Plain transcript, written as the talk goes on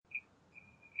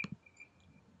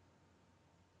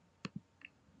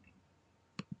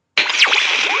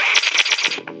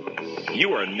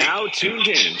You are now tuned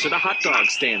in to the Hot Dog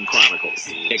Stand Chronicles.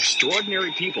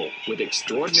 Extraordinary people with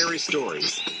extraordinary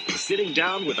stories. Sitting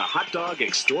down with the hot dog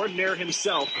extraordinaire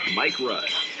himself, Mike Rudd.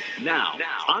 Now,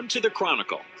 on to the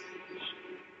Chronicle.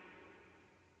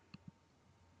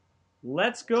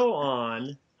 Let's go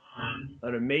on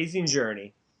an amazing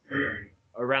journey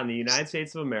around the United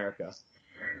States of America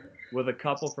with a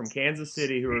couple from Kansas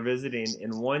City who are visiting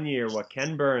in 1 year what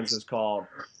Ken Burns has called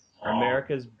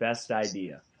America's Best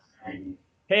Idea.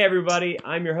 Hey everybody,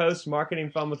 I'm your host, Marketing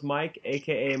Fun with Mike,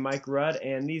 aka Mike Rudd,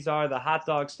 and these are the Hot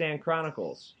Dog Stand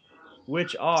Chronicles,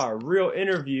 which are real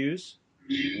interviews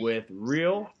with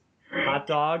real hot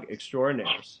dog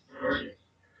extraordinaires.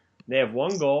 They have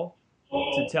one goal,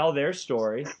 to tell their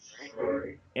story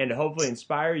and to hopefully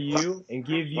inspire you and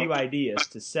give you ideas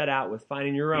to set out with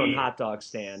finding your own hot dog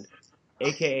stand,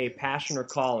 aka passion or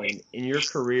calling in your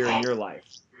career and your life.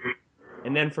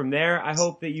 And then from there, I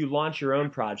hope that you launch your own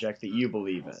project that you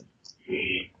believe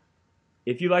in.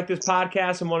 If you like this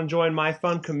podcast and want to join my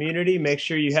fun community, make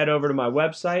sure you head over to my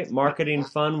website,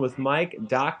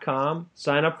 marketingfunwithmike.com.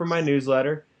 Sign up for my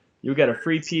newsletter. You'll get a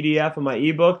free PDF of my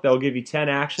ebook that will give you 10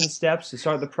 action steps to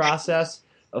start the process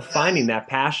of finding that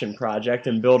passion project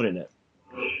and building it.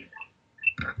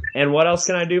 And what else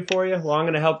can I do for you? Well, I'm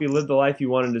going to help you live the life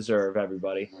you want and deserve,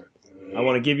 everybody. I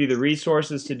want to give you the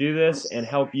resources to do this and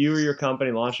help you or your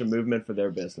company launch a movement for their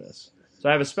business. So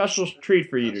I have a special treat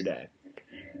for you today.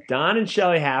 Don and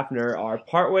Shelly Hafner are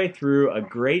partway through a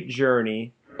great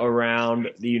journey around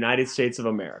the United States of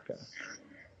America.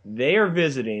 They are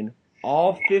visiting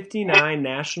all 59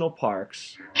 national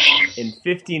parks in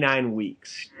 59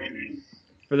 weeks.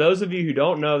 For those of you who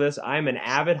don't know this, I'm an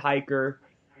avid hiker,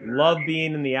 love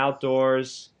being in the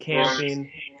outdoors,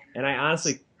 camping, and I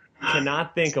honestly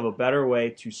cannot think of a better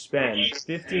way to spend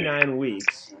 59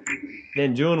 weeks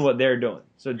than doing what they're doing.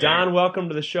 So Don, welcome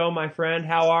to the show, my friend.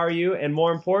 How are you? And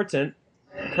more important,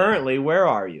 currently, where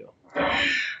are you?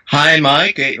 Hi,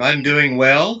 Mike. I'm doing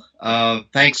well.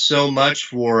 Thanks so much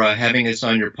for having us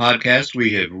on your podcast.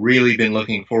 We have really been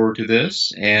looking forward to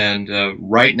this. And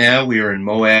right now we are in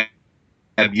Moab,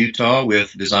 Utah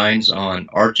with designs on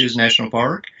Arches National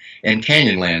Park and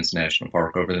Canyonlands National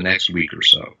Park over the next week or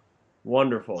so.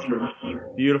 Wonderful.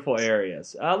 Beautiful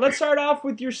areas. Let's start off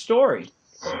with your story.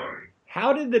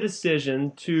 How did the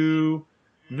decision to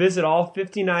visit all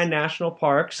 59 national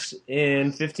parks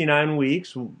in 59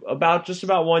 weeks, just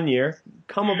about 1 year,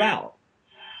 come about?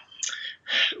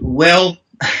 Well,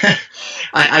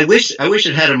 I wish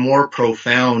it had a more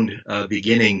profound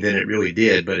beginning than it really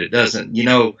did, but it doesn't. You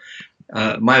know,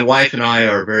 my wife and I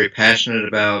are very passionate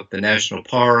about the national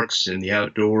parks and the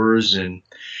outdoors, and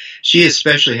she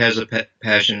especially has a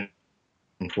passion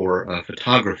for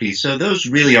photography. So those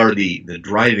really are the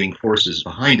driving forces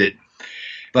behind it.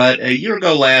 But a year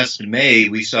ago last May,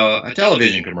 we saw a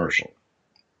television commercial.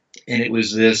 And it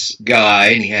was this guy,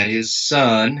 and he had his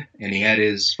son, and he had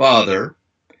his father,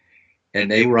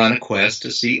 and they were on a quest to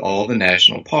see all the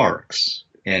national parks.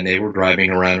 And they were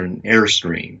driving around an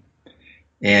Airstream.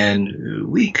 And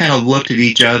we kind of looked at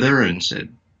each other and said,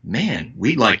 man,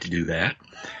 we'd like to do that.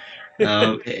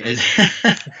 And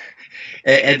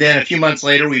then a few months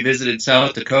later, we visited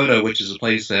South Dakota, which is a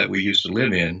place that we used to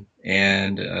live in.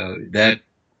 And that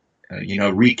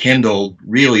rekindled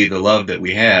really the love that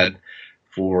we had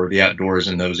for the outdoors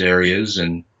in those areas.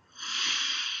 And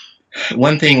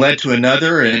one thing led to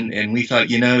another, and we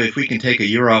thought, if we can take a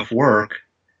year off work,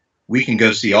 we can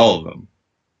go see all of them.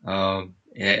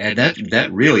 And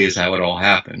that really is how it all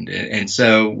happened. And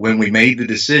so when we made the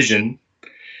decision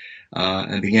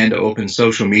and began to open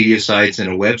social media sites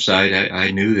and a website,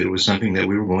 I knew that it was something that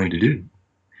we were going to do.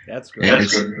 That's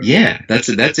great. Yeah, that's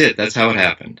it. That's how it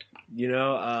happened.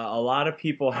 A lot of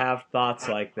people have thoughts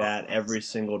like that every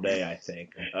single day, I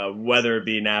think, whether it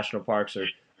be national parks or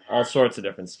all sorts of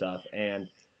different stuff. And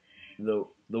the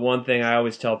one thing I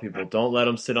always tell people, don't let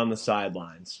them sit on the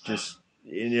sidelines. Just,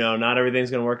 not everything's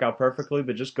going to work out perfectly,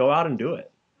 but just go out and do it.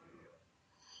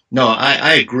 No,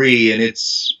 I agree. And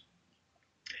it's,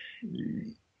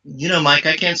 Mike,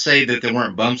 I can't say that there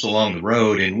weren't bumps along the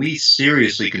road, and we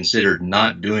seriously considered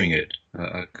not doing it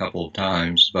a couple of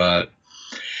times, but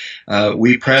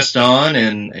we pressed on,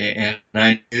 and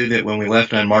I knew that when we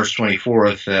left on March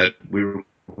 24th that we were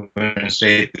going to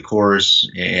stay the course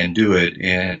and do it,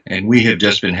 and we have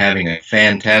just been having a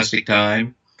fantastic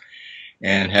time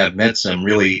and have met some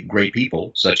really great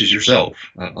people, such as yourself,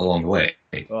 along the way.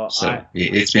 Well, so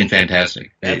it's been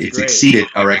fantastic. It's great. Exceeded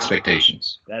our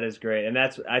expectations. That is great, and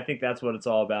I think that's what it's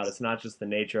all about. It's not just the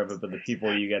nature of it, but the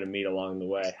people you get to meet along the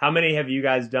way. How many have you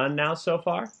guys done now so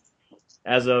far,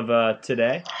 as of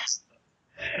today?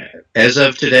 As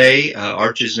of today,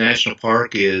 Arches National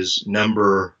Park is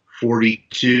number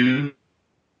 42.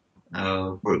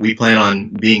 We plan on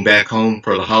being back home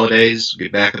for the holidays,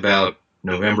 get back about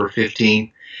November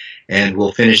 15th, and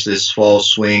we'll finish this fall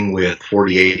swing with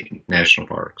 48 national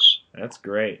parks. That's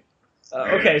great.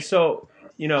 Okay, so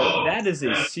that is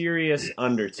a serious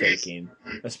undertaking,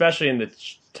 especially in the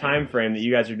time frame that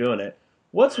you guys are doing it.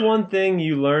 What's one thing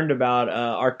you learned about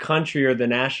our country or the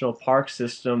national park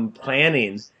system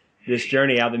planning this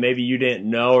journey out that maybe you didn't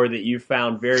know or that you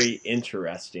found very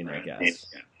interesting, I guess?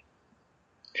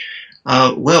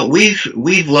 Well,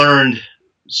 we've learned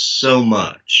so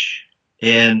much,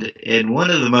 and one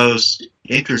of the most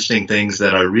interesting things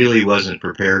that I really wasn't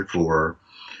prepared for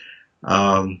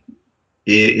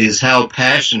is how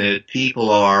passionate people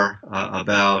are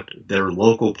about their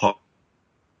local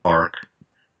park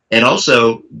and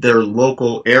also their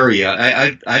local area.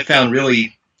 I found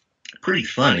really pretty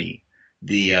funny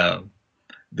the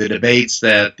debates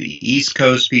that the East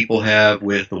Coast people have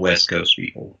with the West Coast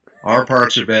people. Our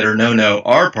parks are better. No,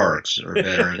 our parks are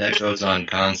better. That goes on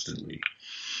constantly.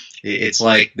 It's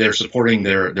like they're supporting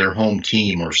their home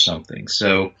team or something.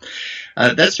 So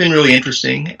that's been really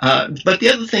interesting. But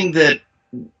the other thing that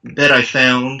I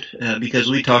found, because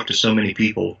we talked to so many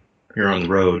people here on the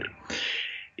road,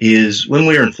 is when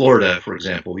we were in Florida, for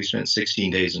example, we spent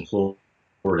 16 days in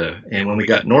Florida, and when we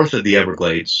got north of the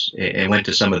Everglades and went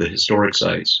to some of the historic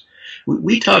sites,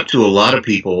 we talked to a lot of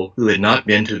people who had not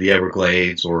been to the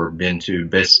Everglades or been to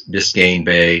Biscayne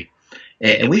Bay,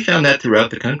 and we found that throughout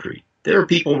the country. There are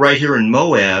people right here in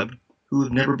Moab who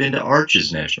have never been to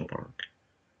Arches National Park.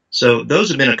 So those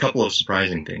have been a couple of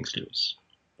surprising things to us.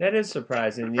 That is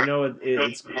surprising.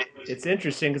 It's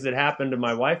interesting because it happened to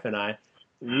my wife and I.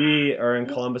 We are in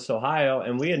Columbus, Ohio,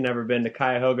 and we had never been to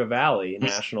Cuyahoga Valley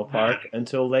National Park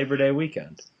until Labor Day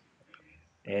weekend.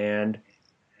 And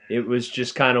it was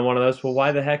just kind of one of those, well,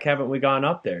 why the heck haven't we gone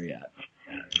up there yet?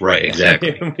 Right,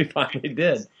 exactly. And we finally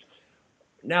did.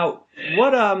 Now,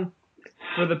 what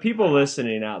for the people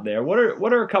listening out there, what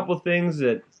are a couple of things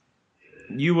that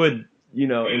you would,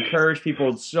 encourage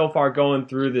people so far going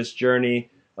through this journey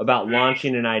about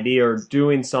launching an idea or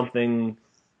doing something,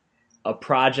 a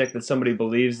project that somebody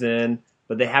believes in,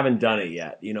 but they haven't done it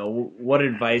yet? What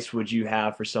advice would you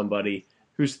have for somebody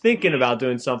who's thinking about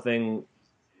doing something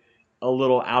a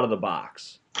little out of the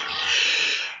box?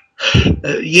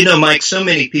 Mike, so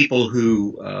many people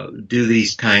who do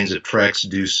these kinds of treks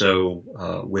do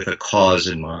so with a cause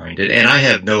in mind. And I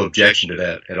have no objection to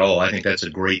that at all. I think that's a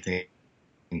great thing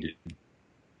to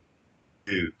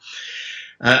do.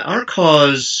 Our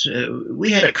cause,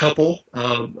 we had a couple,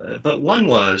 but one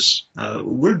was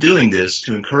we're doing this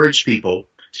to encourage people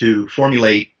to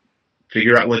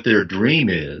figure out what their dream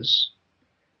is,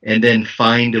 and then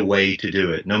find a way to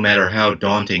do it, no matter how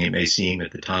daunting it may seem at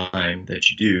the time that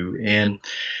you do. And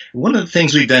one of the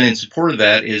things we've done in support of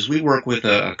that is we work with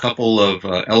a couple of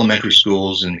elementary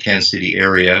schools in the Kansas City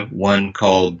area, one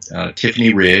called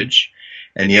Tiffany Ridge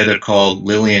and the other called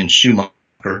Lillian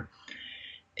Schumacher.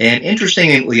 And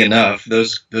interestingly enough,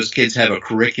 those kids have a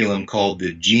curriculum called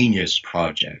the Genius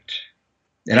Project.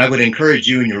 And I would encourage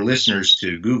you and your listeners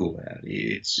to Google that.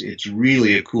 It's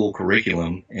really a cool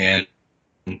curriculum, and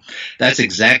that's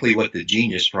exactly what the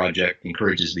Genius Project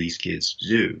encourages these kids to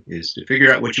do, is to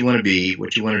figure out what you want to be,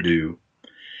 what you want to do,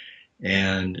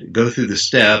 and go through the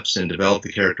steps and develop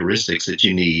the characteristics that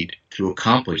you need to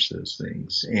accomplish those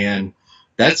things. And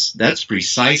that's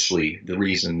precisely the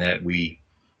reason that we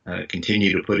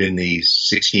continue to put in these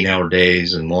 16-hour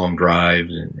days and long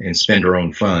drives and spend our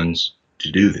own funds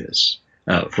to do this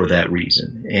for that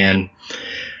reason. And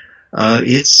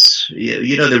it's,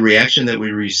 the reaction that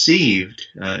we received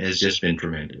has just been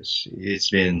tremendous. It's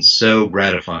been so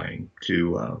gratifying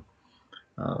to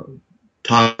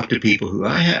talk to people who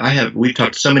we've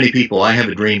talked to so many people. I have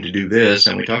a dream to do this,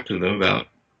 and we talk to them about,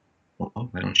 well,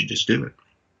 why don't you just do it?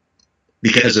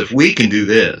 Because if we can do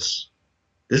this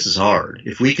is hard.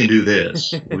 If we can do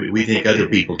this, we think other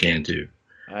people can too.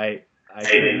 I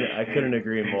couldn't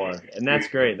agree more, and that's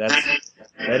great. That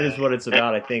is what it's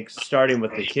about. I think starting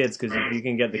with the kids, because if you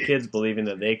can get the kids believing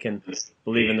that they can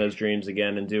believe in those dreams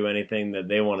again and do anything that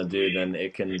they want to do, then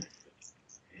it can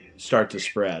start to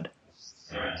spread.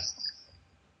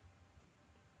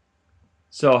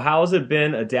 So, how has it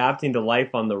been adapting to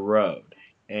life on the road?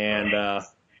 And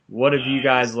what have you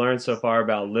guys learned so far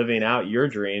about living out your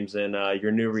dreams and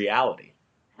your new reality?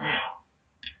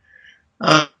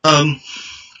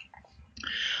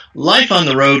 Life on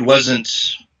the road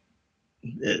wasn't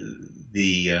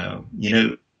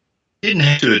didn't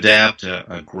have to adapt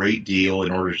a great deal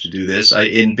in order to do this.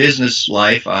 In business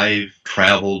life, I've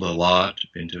traveled a lot,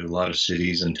 been to a lot of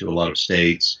cities and to a lot of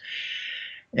states.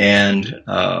 And,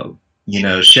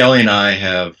 Shelly and I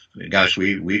have,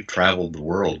 we've traveled the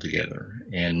world together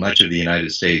and much of the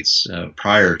United States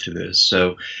prior to this.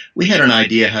 So we had an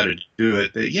idea how to do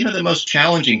it. But, the most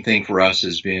challenging thing for us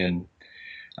has been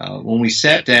when we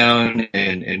sat down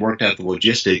and worked out the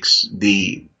logistics,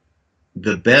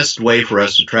 the best way for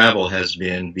us to travel has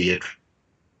been via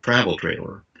travel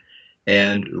trailer.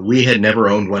 And we had never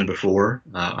owned one before.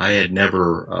 I had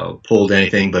never pulled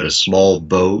anything but a small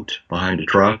boat behind a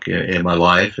truck in my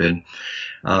life. And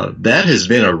that has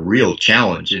been a real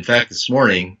challenge. In fact, this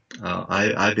morning,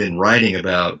 I've been writing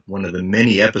about one of the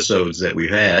many episodes that we've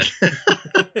had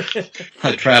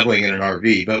traveling in an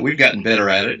RV. But we've gotten better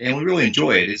at it, and we really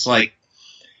enjoy it. It's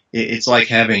like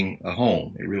having a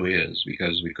home. It really is,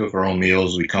 because we cook our own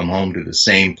meals. We come home to the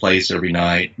same place every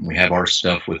night. And we have our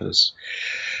stuff with us.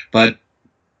 But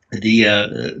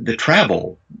the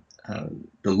travel,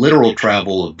 the literal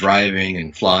travel of driving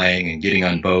and flying and getting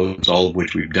on boats, all of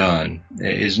which we've done,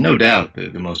 is no doubt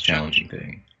the most challenging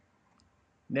thing.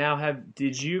 Now,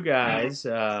 did you guys,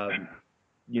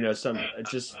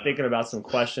 just thinking about some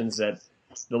questions that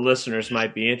the listeners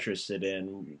might be interested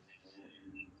in.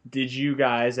 Did you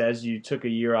guys, as you took a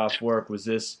year off work, was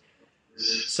this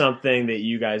something that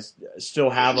you guys still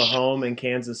have a home in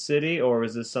Kansas City, or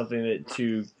was this something that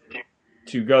to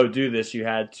go do this, you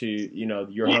had to,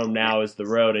 your home now is the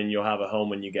road and you'll have a home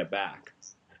when you get back?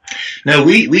 No,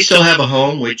 we still have a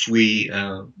home, which we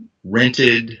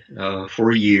rented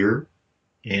for a year,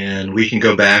 and we can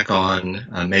go back on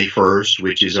May 1st,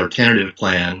 which is our tentative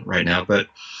plan right now, but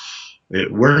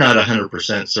we're not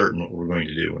 100% certain what we're going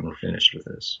to do when we're finished with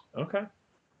this. Okay.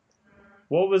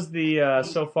 What was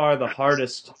so far the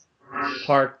hardest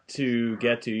park to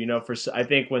get to? I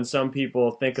think when some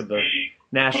people think of the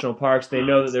national parks, they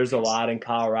know that there's a lot in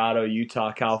Colorado,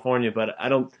 Utah, California, but I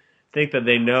don't think that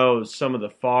they know some of the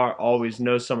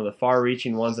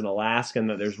far-reaching ones in Alaska, and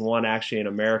that there's one actually in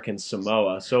American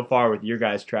Samoa. So far with your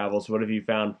guys' travels, what have you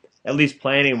found, at least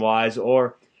planning-wise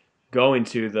or going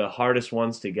to, the hardest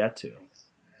ones to get to?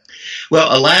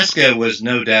 Well, Alaska was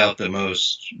no doubt the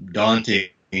most daunting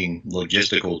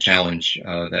logistical challenge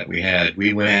that we had.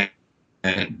 We went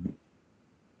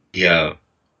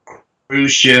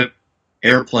cruise ship,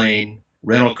 airplane,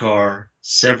 rental car,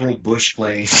 several bush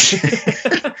planes,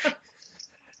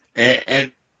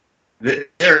 and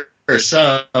there are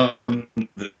some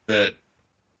that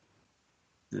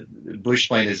the bush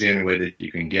plane is the only way that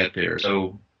you can get there.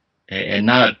 So, and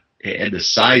not at the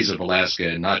size of Alaska,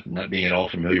 and not being at all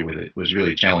familiar with it was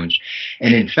really a challenge.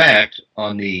 And in fact,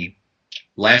 on the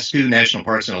last two national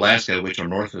parks in Alaska, which are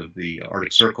north of the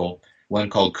Arctic Circle, one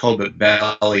called Kobuk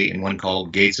Valley and one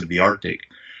called Gates of the Arctic,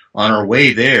 on our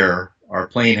way there, our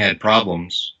plane had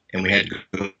problems, and we had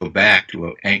to go back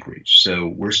to Anchorage. So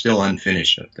we're still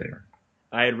unfinished up there.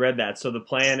 I had read that. So the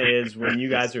plan is, when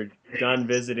you guys are done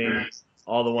visiting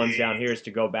all the ones down here, is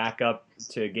to go back up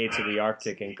to Gates of the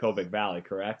Arctic in Kobuk Valley,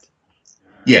 correct?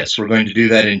 Yes, we're going to do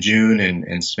that in June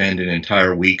and spend an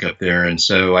entire week up there. And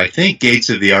so I think Gates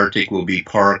of the Arctic will be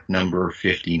park number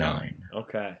 59.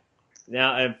 Okay.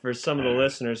 Now, and for some of the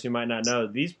listeners who might not know,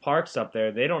 these parks up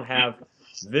there, they don't have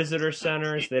visitor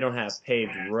centers, they don't have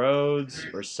paved roads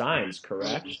or signs,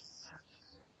 correct?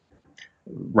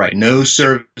 Right. No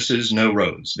services, no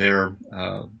roads. They're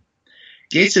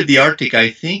Gates of the Arctic,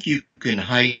 I think you can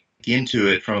hike into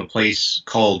it from a place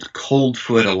called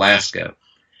Coldfoot, Alaska.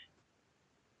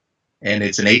 And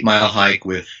it's an 8-mile hike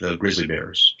with grizzly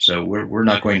bears. So we're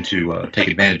not going to take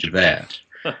advantage of that.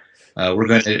 We're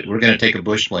going to take a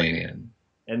bush plane in.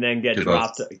 And then get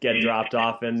dropped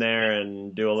off in there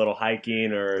and do a little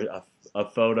hiking or a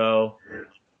photo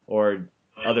or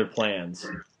other plans.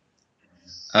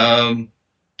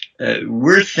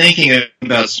 We're thinking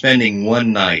about spending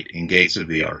one night in Gates of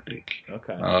the Arctic.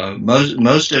 Okay.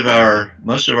 Most of our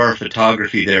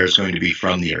photography there is going to be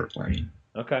from the airplane.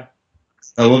 Okay.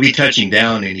 We'll be touching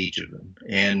down in each of them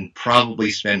and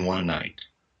probably spend one night.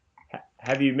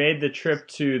 Have you made the trip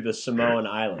to the Samoan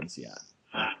Islands yet?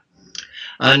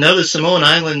 No, the Samoan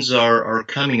Islands are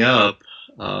coming up.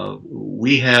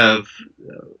 We have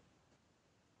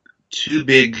two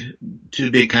big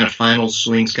kind of final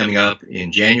swings coming up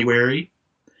in January,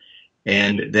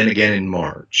 and then again in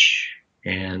March.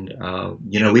 And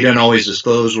we don't always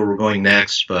disclose where we're going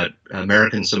next, but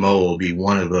American Samoa will be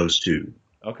one of those two.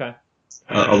 Okay.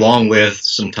 Along with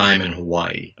some time in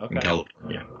Hawaii, in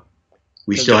California.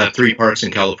 We still have 3 parks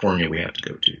in California we have to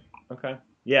go to. Okay.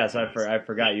 Yes, I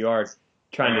forgot you are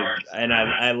trying to, and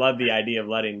I love the idea of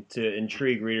to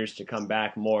intrigue readers to come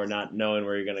back more, not knowing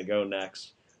where you're going to go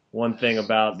next. One thing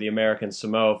about the American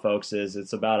Samoa, folks, is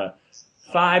it's about a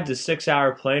 5 to 6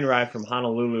 hour plane ride from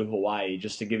Honolulu, Hawaii,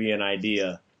 just to give you an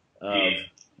idea of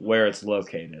where it's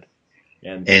located.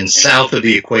 And south of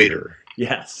the equator.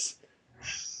 Yes.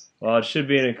 Well, it should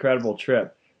be an incredible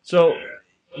trip. So,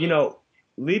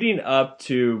 leading up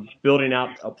to building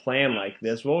out a plan like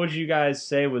this, what would you guys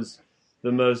say was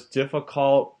the most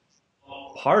difficult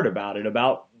part about it,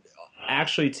 about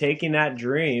actually taking that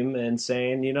dream and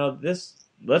saying,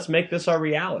 let's make this our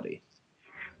reality?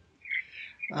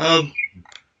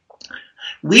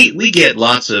 We get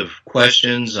lots of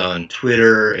questions on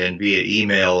Twitter and via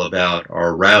email about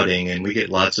our routing, and we get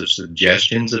lots of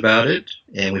suggestions about it,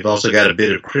 and we've also got a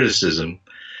bit of criticism.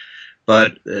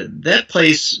 But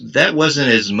that wasn't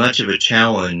as much of a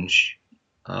challenge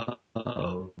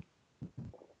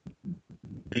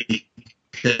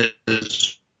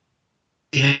because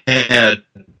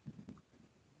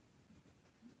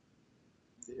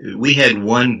we had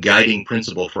one guiding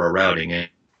principle for our routing. And,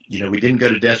 we didn't go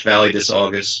to Death Valley this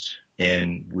August,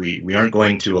 and we aren't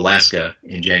going to Alaska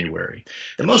in January.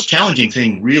 The most challenging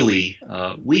thing, really,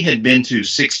 we had been to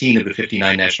 16 of the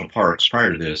 59 national parks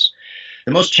prior to this.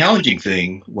 The most challenging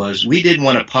thing was we didn't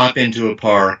want to pop into a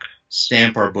park,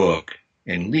 stamp our book,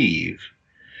 and leave.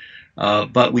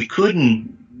 But we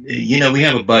couldn't, we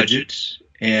have a budget,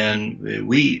 and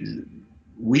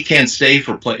we can't stay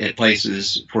at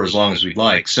places for as long as we'd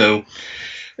like. So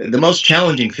the most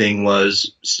challenging thing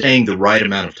was staying the right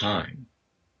amount of time.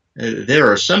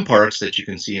 There are some parks that you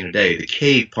can see in a day, the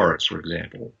cave parks, for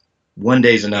example. One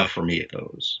day's enough for me at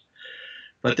those.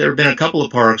 But there have been a couple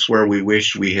of parks where we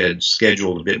wish we had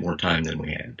scheduled a bit more time than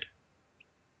we had.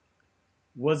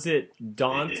 Was it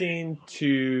daunting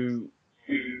to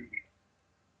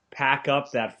pack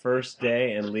up that first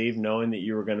day and leave knowing that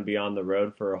you were going to be on the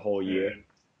road for a whole year?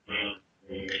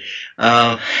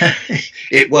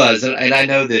 It was, and I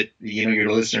know that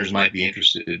your listeners might be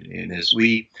interested in this.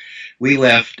 We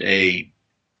left a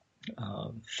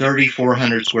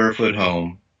 3,400 square foot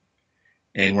home,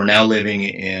 and we're now living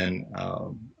in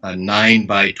a 9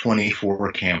 by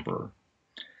 24 camper.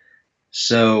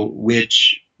 So,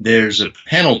 which there's a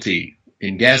penalty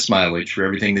in gas mileage for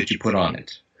everything that you put on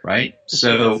it, right?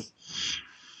 So,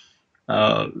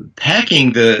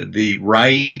 packing the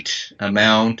right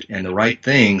amount and the right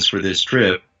things for this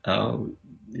trip,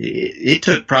 it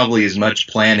took probably as much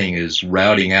planning as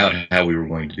routing out how we were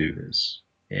going to do this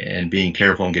and being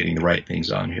careful and getting the right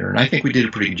things on here. And I think we did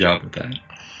a pretty good job with that.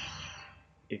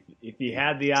 If you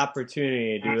had the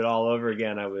opportunity to do it all over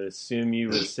again, I would assume you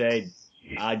would say,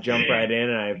 I'd jump right in,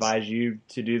 and I advise you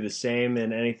to do the same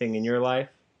in anything in your life?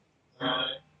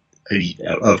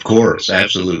 Of course,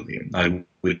 absolutely. I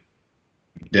would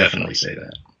definitely say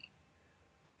that.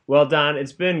 Well, Don,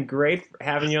 it's been great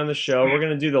having you on the show. We're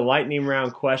going to do the lightning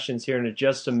round questions here in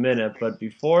just a minute, but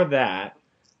before that,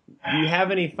 do you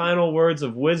have any final words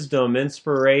of wisdom,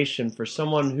 inspiration for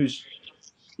someone who's,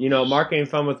 Marketing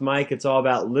Fun with Mike, it's all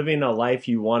about living a life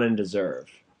you want and deserve.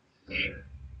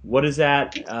 What does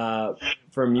that,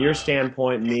 from your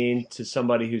standpoint, mean to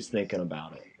somebody who's thinking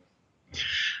about it?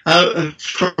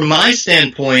 From my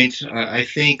standpoint, I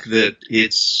think that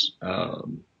it's,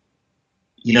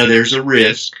 there's a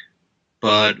risk,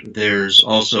 but there's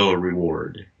also a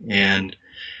reward. And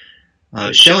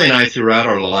Shelly and I, throughout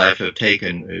our life, we've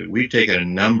taken a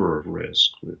number of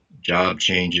risks with job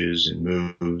changes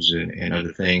and moves and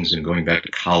other things, and going back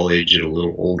to college at a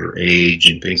little older age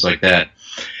and things like that.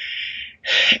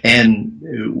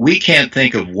 And we can't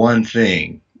think of one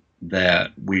thing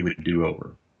that we would do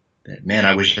over. That, man,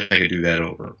 I wish I could do that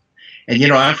over. And,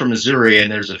 I'm from Missouri,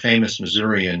 and there's a famous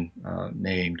Missourian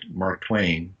named Mark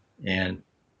Twain, and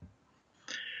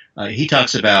he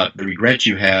talks about the regrets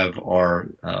you have are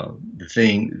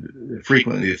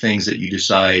frequently the things that you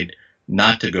decide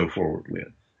not to go forward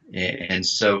with. And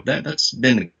so that's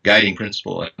been the guiding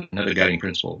principle, another guiding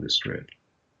principle of this trip.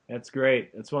 That's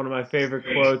great. That's one of my favorite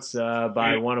quotes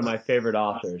by one of my favorite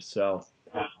authors. So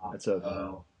that's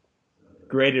a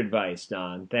great advice,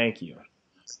 Don. Thank you.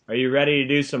 Are you ready to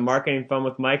do some Marketing Fun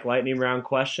with Mike lightning round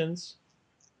questions?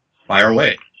 Fire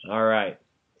away. All right.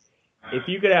 If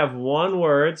you could have one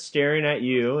word staring at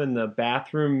you in the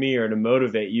bathroom mirror to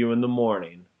motivate you in the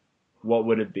morning, what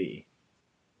would it be?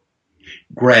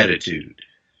 Gratitude.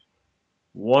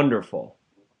 Wonderful.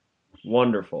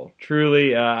 Wonderful.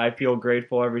 Truly, I feel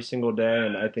grateful every single day,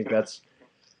 and I think that's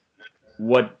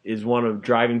what is one of the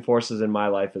driving forces in my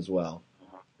life as well.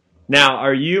 Now,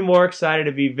 are you more excited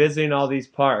to be visiting all these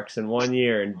parks in 1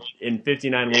 year and in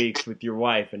 59 weeks with your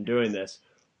wife and doing this,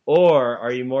 Or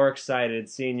are you more excited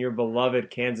seeing your beloved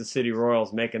Kansas City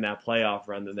Royals making that playoff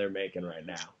run that they're making right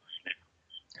now?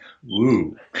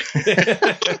 Ooh.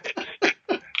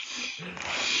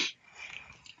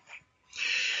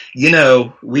 You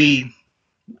know, we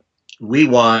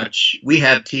have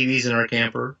TVs in our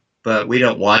camper, but we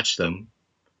don't watch them.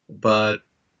 But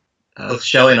both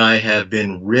Shelley and I have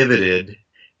been riveted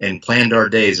and planned our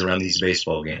days around these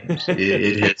baseball games.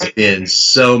 It has been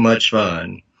so much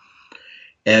fun.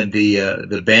 And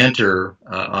the banter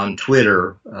on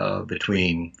Twitter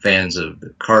between fans of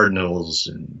the Cardinals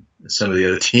and some of the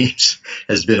other teams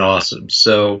has been awesome.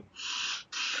 So,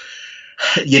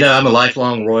 you know, I'm a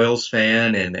lifelong Royals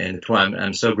fan, and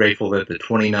I'm so grateful that the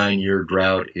 29-year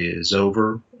drought is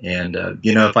over. And,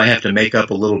 you know, if I have to make up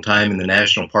a little time in the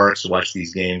national parks to watch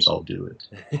these games, I'll do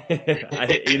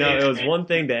it. You know, it was one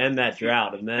thing to end that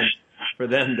drought, and then for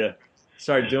them to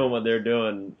start doing what they're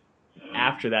doing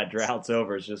after that drought's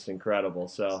over is just incredible.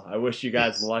 So I wish you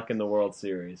guys luck in the World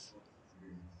Series.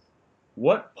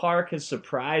 What park has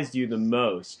surprised you the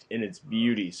most in its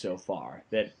beauty so far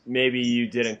that maybe you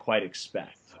didn't quite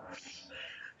expect?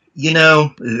 You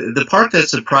know, the park that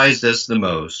surprised us the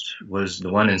most was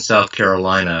the one in South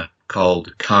Carolina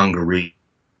called Congaree.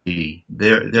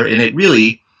 There, and it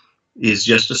really is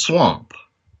just a swamp.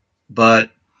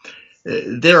 But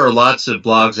there are lots of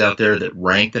blogs out there that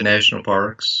rank the national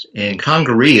parks, and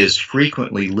Congaree is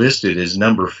frequently listed as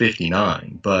number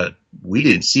 59, but we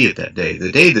didn't see it that day.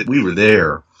 The day that we were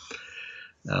there,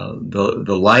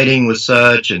 the lighting was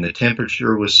such and the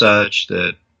temperature was such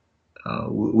that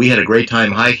we had a great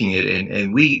time hiking it,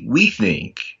 and we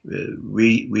think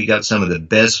we got some of the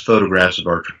best photographs of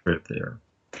our trip there.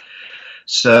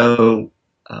 So,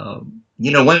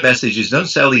 you know, one message is don't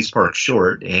sell these parks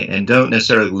short, and don't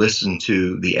necessarily listen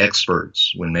to the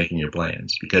experts when making your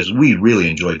plans, because we really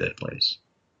enjoyed that place.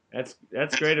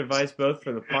 That's great advice, both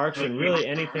for the parks and really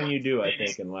anything you do, I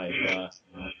think, in life.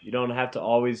 You don't have to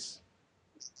always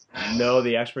know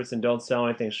the experts, and don't sell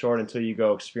anything short until you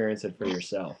go experience it for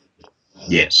yourself.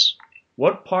 Yes.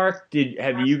 What park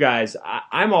have you guys?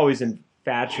 I'm always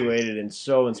infatuated and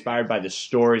so inspired by the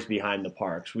stories behind the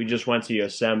parks. We just went to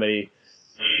Yosemite.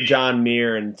 John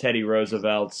Muir and Teddy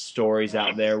Roosevelt's stories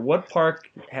out there. What park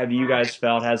have you guys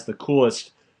felt has the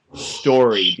coolest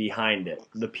story behind it?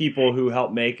 The people who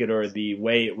helped make it, or the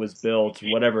way it was built,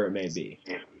 whatever it may be.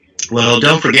 Well,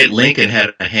 don't forget Lincoln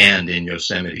had a hand in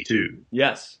Yosemite too.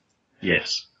 Yes.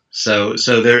 Yes. So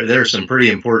there are some pretty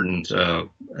important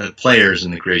players in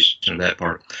the creation of that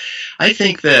park. I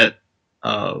think that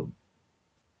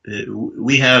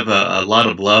we have a lot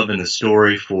of love in the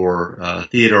story for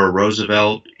Theodore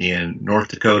Roosevelt in North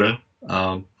Dakota.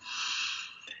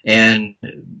 And,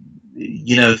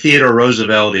 you know, Theodore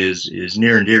Roosevelt is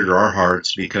near and dear to our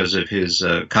hearts because of his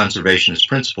conservationist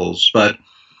principles, but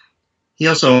he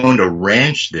also owned a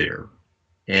ranch there.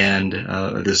 And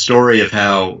the story of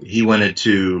how he wanted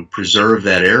to preserve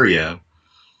that area,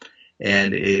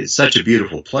 and it's such a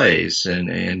beautiful place,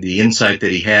 and the insight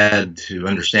that he had to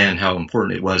understand how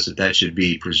important it was that that should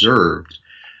be preserved.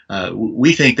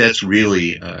 We think that's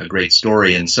really a great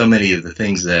story, and so many of the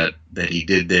things that he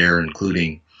did there,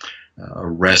 including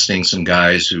arresting some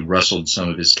guys who rustled some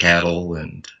of his cattle,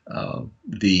 and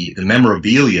the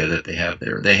memorabilia that they have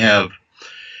there. They have,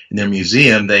 in their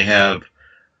museum, they have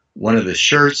one of the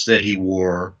shirts that he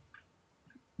wore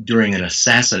during an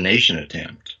assassination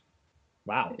attempt.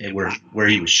 Wow. Where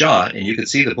he was shot, and you could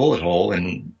see the bullet hole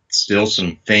and still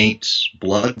some faint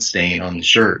blood stain on the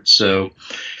shirt. So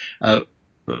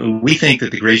we think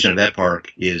that the creation of that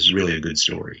park is really a good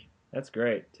story. That's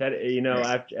great. Ted, you know,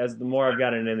 as the more I've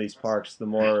gotten into these parks, the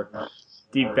more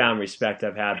deep-bound respect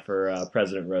I've had for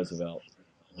President Roosevelt.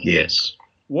 Yes.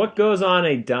 What goes on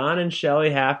a Don and Shelly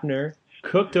Hafner,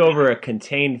 cooked over a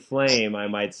contained flame, I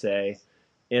might say,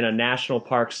 in a national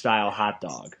park-style hot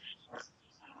dog?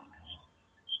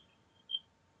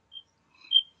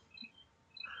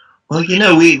 Well, you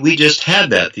know, we just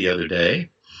had that the other day.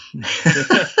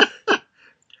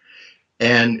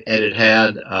 and it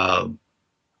had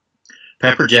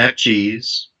pepper jack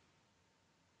cheese,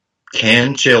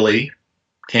 canned chili,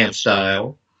 camp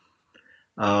style,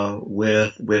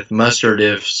 with mustard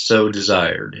if so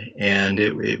desired. And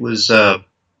it was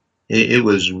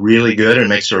really good, and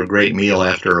makes for a great meal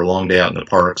after a long day out in the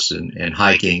parks and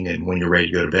hiking, and when you're ready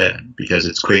to go to bed, because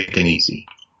it's quick and easy.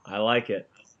 I like it.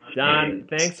 Don,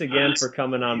 thanks again for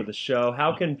coming on to the show.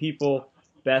 How can people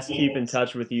best keep in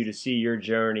touch with you to see your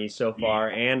journey so far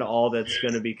and all that's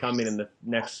going to be coming in the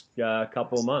next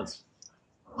couple of months?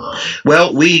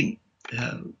 Well, we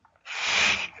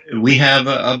We have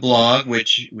a blog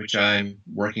which I'm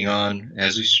working on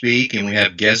as we speak, and we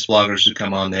have guest bloggers who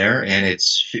come on there, and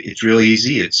it's really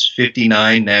easy. It's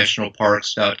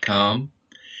 59nationalparks.com.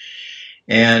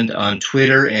 And on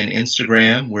Twitter and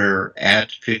Instagram, we're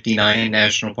at 59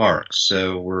 National Parks.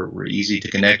 So we're easy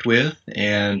to connect with,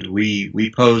 and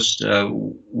we post.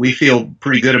 We feel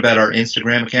pretty good about our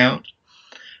Instagram account.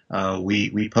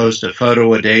 We post a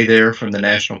photo a day there from the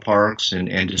national parks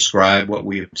and describe what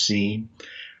we have seen.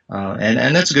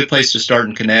 And that's a good place to start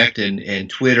and connect. And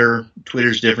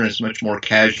Twitter's different. It's much more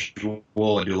casual.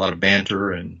 I do a lot of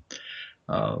banter and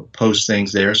post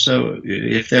things there. So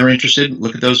if they're interested,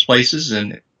 look at those places,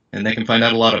 and they can find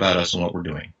out a lot about us and what we're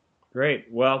doing. Great.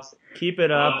 Well, keep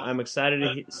it up. I'm excited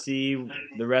to see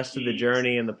the rest of the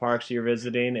journey in the parks you're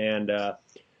visiting, and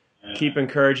keep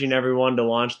encouraging everyone to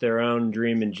launch their own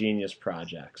Dream and Genius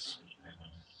projects.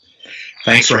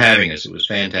 Thanks for having us. It was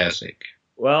fantastic.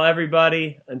 Well,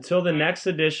 everybody, until the next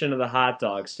edition of the Hot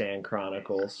Dog Stand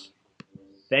Chronicles,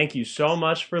 thank you so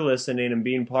much for listening and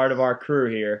being part of our crew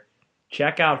here.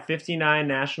 Check out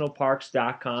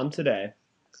 59nationalparks.com today.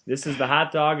 This is the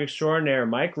hot dog extraordinaire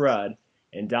Mike Rudd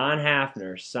and Don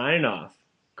Hafner signing off.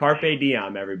 Carpe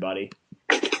diem, everybody.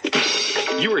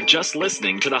 You were just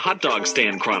listening to the Hot Dog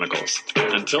Stand Chronicles.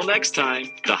 Until next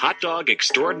time, the hot dog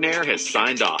extraordinaire has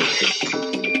signed off.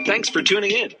 Thanks for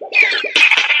tuning in.